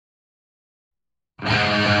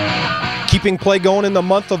keeping play going in the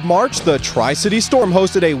month of March, the Tri-City Storm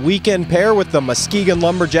hosted a weekend pair with the Muskegon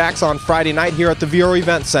Lumberjacks on Friday night here at the Viaero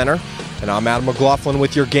Event Center. And I'm Adam McLaughlin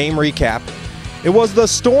with your game recap. It was the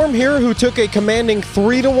Storm here who took a commanding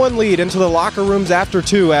 3-1 lead into the locker rooms after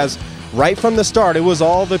two, as right from the start it was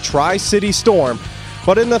all the Tri-City Storm.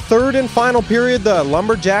 But in the third and final period, the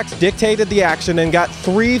Lumberjacks dictated the action and got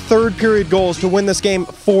 3 third-period goals to win this game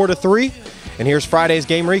 4-3. And here's Friday's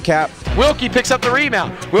game recap. Wilkie picks up the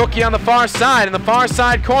rebound. Wilkie on the far side, in the far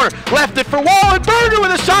side corner. Left it for Wall, and Berger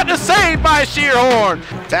with a shot and a save by Shearhorn.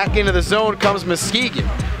 Back into the zone comes Muskegon.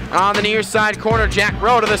 On the near side corner, Jack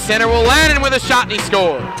Rowe to the center. Willanen with a shot and he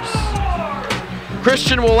scores.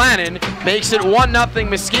 Christian Willanen makes it 1-0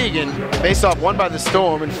 Muskegon. Face-off won by the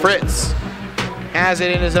Storm, and Fritz has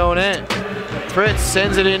it in his own end. Fritz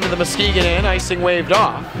sends it into the Muskegon end, icing waved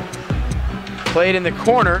off. Played in the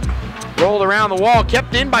corner, rolled around the wall,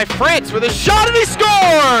 kept in by Fritz with a shot and he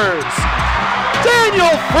scores!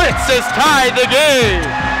 Daniel Fritz has tied the game.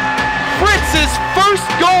 Fritz's first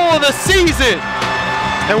goal of the season.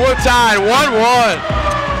 And we're tied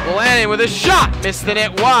 1-1. Willanen with a shot, missed the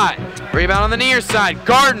net wide. Rebound on the near side,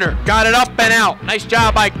 Gardner got it up and out. Nice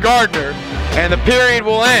job by Gardner. And the period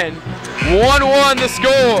will end 1-1 the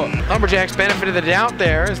score. Lumberjacks benefited the doubt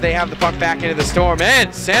there as they have the puck back into the Storm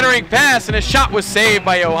end. Centering pass and a shot was saved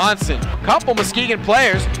by Johansson. A couple Muskegon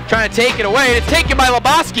players trying to take it away, and it's taken by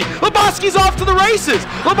Labosky. Labosky's off to the races.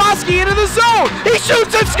 Labosky into the zone. He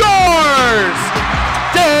shoots and scores!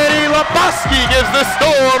 Danny Labosky gives the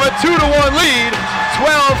Storm a 2-1 lead.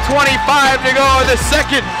 12:25 to go in the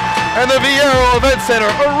second, and the Viaero Event Center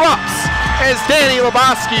erupts as Danny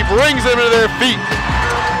Labosky brings them to their feet.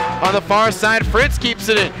 On the far side, Fritz keeps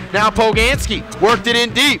it in. Now Poganski worked it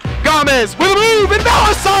in deep. Gomez with a move, and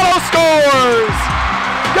Valesano scores!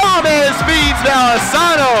 Gomez feeds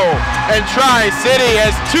Valesano, and Tri-City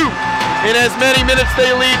has 2. In as many minutes,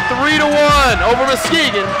 they lead 3-1 over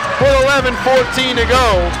Muskegon with 11:14 to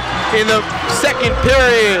go in the second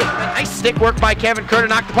period. Nice stick work by Kevin Kerr to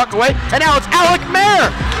knock the puck away, and now it's Alec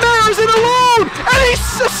Mayer. Mayer's in alone, and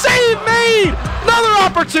he's a save made. Another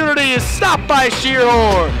opportunity is stopped by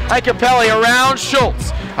Shearhorn. Icapelli around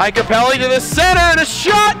Schultz. Icapelli to the center, and a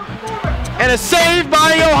shot, and a save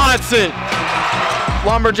by Johansson.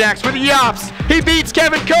 Lumberjacks with Yops. He beats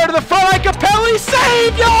Kevin Kerr to the front. Icapelli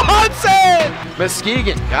save Johansson!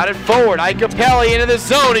 Muskegon got it forward. Icapelli into the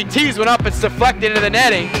zone. He tees one up. It's deflected into the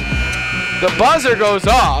netting. The buzzer goes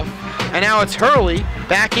off, and now it's Hurley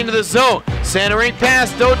back into the zone. Centering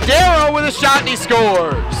pass. Dodaro with a shot, and he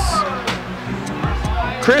scores.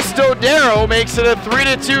 Chris Dodaro makes it a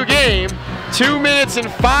 3-2 game. 2 minutes and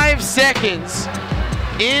 5 seconds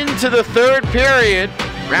into the third period.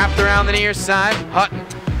 Wrapped around the near side,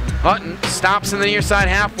 Hutton stops in the near side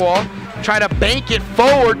half wall, try to bank it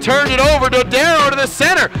forward, turned it over, Dodaro to the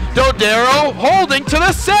center. Dodaro holding to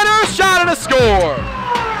the center, shot and a score.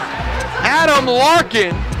 Adam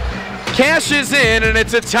Larkin cashes in, and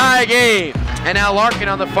it's a tie game. And now Larkin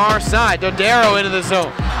on the far side, Dodaro into the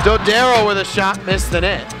zone. Dodaro with a shot, missed the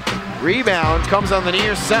net. Rebound comes on the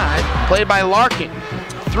near side, played by Larkin.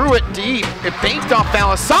 Threw it deep, it banked off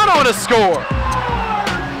Valesano and a score.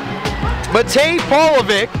 Matej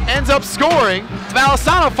Polovic ends up scoring.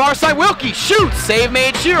 Valesano, far side, Wilkie shoots, save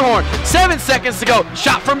made Shearhorn. 7 seconds to go,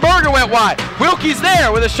 shot from Berger went wide. Wilkie's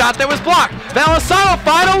there with a shot that was blocked. Valesano,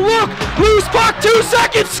 final look, loose puck, 2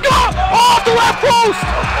 seconds, score! Off the left post!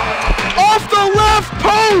 Off the left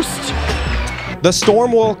post! The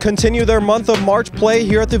Storm will continue their month of March play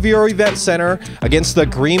here at the Viaero Event Center against the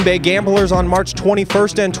Green Bay Gamblers on March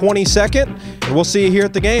 21st and 22nd. And we'll see you here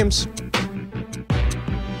at the games.